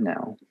to add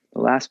now,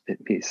 the last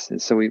piece,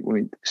 is so when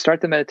we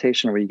start the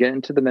meditation, or we get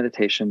into the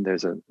meditation,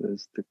 there's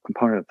the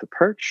component of the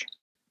perch,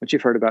 which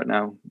you've heard about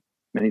now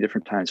many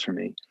different times from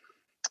me.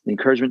 The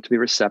encouragement to be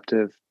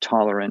receptive,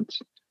 tolerant,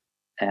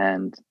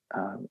 and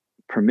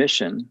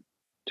permission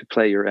to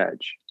play your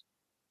edge.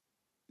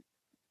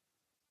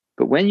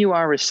 But when you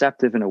are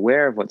receptive and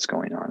aware of what's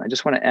going on, I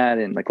just want to add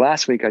in, like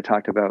last week, I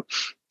talked about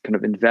kind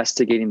of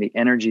investigating the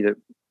energy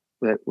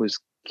that was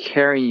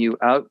carrying you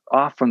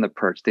off from the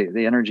perch,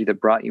 the energy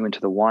that brought you into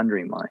the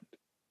wandering mind,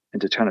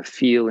 and to kind of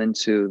feel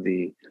into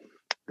the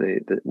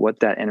what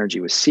that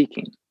energy was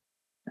seeking,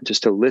 and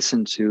just to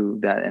listen to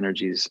that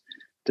energy's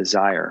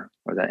desire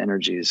or that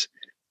energy's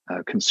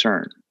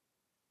concern.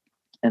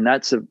 And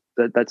that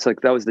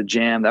was the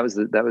jam. That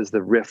was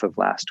the riff of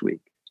last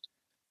week.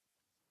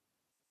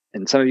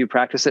 And some of you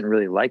practiced it and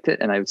really liked it.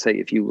 And I would say,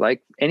 if you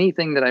like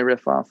anything that I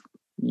riff off,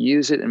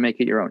 use it and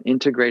make it your own.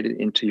 Integrate it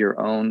into your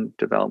own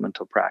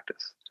developmental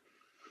practice.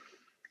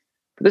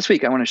 But this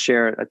week, I want to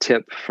share a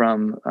tip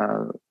from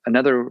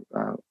another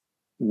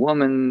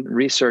woman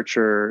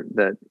researcher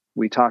that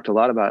we talked a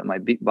lot about in my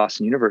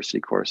Boston University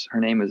course.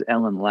 Her name is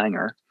Ellen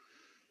Langer.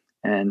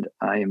 And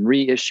I am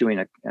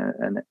reissuing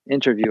an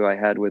interview I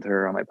had with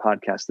her on my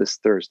podcast this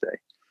Thursday.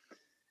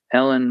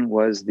 Ellen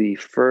was the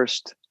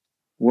first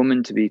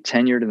woman to be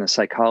tenured in the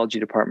psychology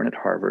department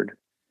at Harvard.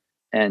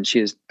 And she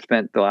has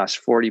spent the last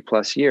 40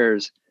 plus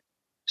years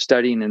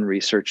studying and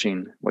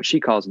researching what she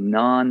calls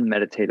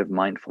non-meditative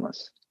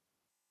mindfulness.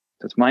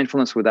 So it's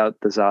mindfulness without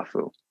the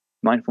zafu,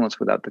 mindfulness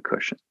without the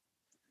cushion,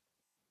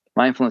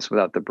 mindfulness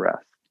without the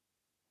breath.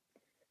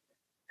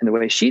 And the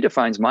way she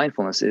defines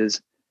mindfulness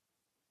is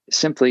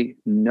simply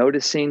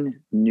noticing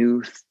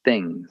new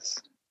things,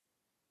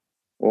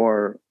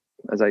 or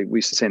as we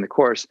used to say in the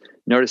course,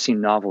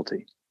 noticing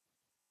novelty,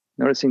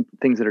 noticing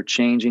things that are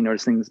changing,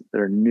 noticing things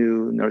that are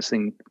new,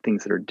 noticing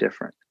things that are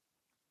different.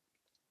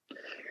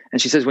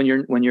 And she says, when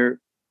you're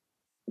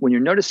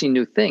noticing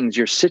new things,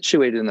 you're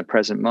situated in the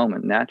present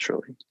moment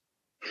naturally.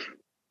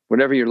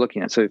 Whatever you're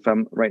looking at. So if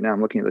I'm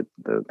looking at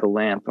the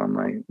lamp on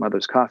my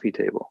mother's coffee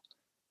table,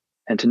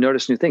 and to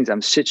notice new things,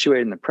 I'm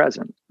situated in the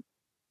present.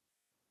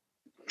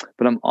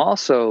 But I'm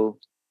also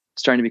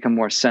starting to become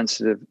more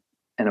sensitive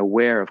and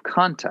aware of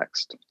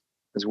context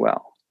as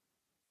well.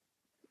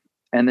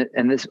 And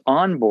this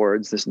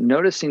onboards, this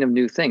noticing of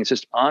new things,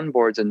 just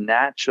onboards a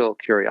natural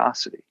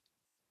curiosity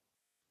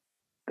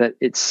that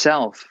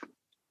itself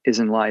is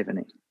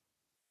enlivening.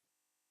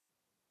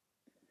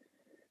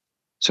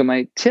 So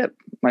my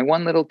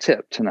one little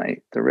tip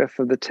tonight, the riff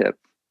of the tip,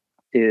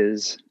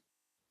 is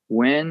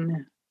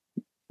when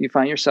you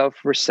find yourself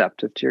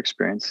receptive to your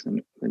experience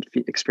and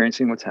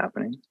experiencing what's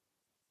happening,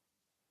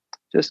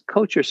 just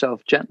coach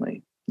yourself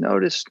gently.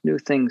 Notice new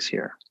things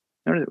here.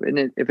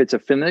 And if it's a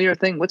familiar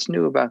thing, what's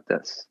new about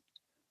this?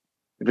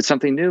 If it's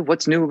something new,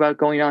 what's new about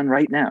going on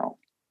right now?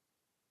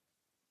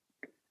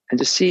 And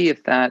to see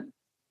if that,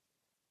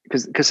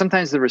 because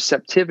sometimes the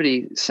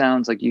receptivity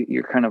sounds like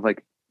you're kind of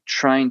like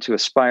trying to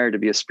aspire to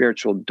be a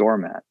spiritual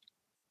doormat.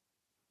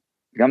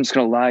 I'm just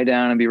going to lie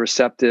down and be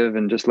receptive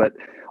and just let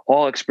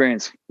all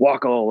experience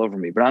walk all over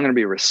me, but I'm going to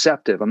be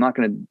receptive. I'm not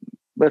going to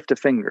lift a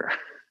finger.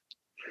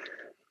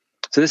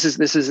 So this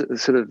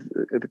is sort of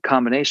the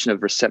combination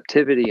of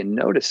receptivity and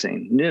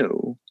noticing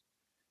new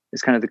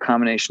is kind of the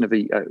combination of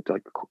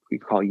like we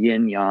call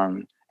yin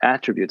yang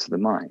attributes of the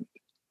mind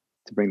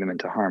to bring them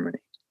into harmony.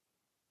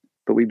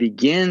 But we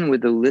begin with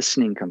the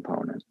listening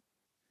component,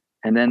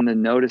 and then the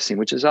noticing,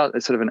 which is sort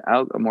of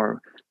a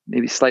more,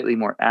 maybe slightly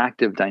more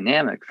active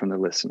dynamic from the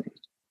listening.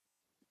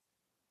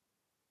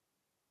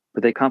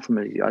 But they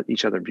complement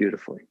each other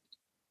beautifully.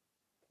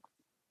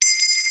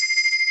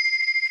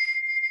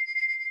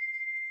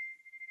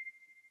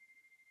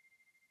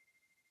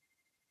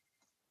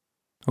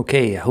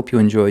 Okay, I hope you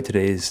enjoyed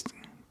today's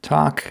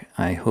talk.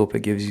 I hope it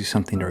gives you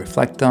something to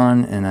reflect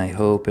on, and I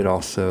hope it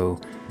also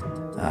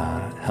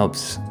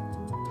helps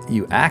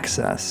you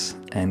access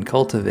and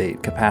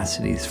cultivate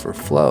capacities for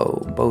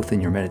flow, both in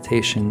your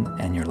meditation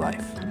and your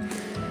life.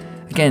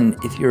 Again,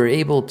 if you're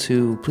able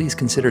to, please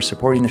consider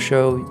supporting the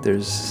show.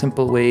 There's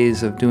simple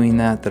ways of doing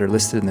that are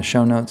listed in the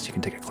show notes. You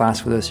can take a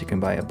class with us, you can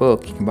buy a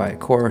book, you can buy a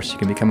course, you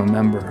can become a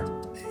member.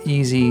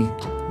 Easy,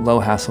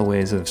 low-hassle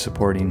ways of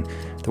supporting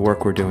the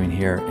work we're doing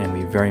here, and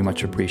we very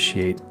much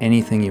appreciate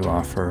anything you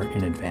offer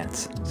in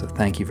advance. So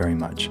thank you very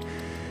much.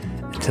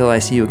 Until I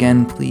see you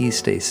again, please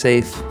stay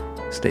safe,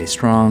 stay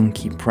strong,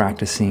 keep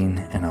practicing,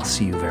 and I'll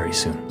see you very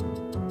soon.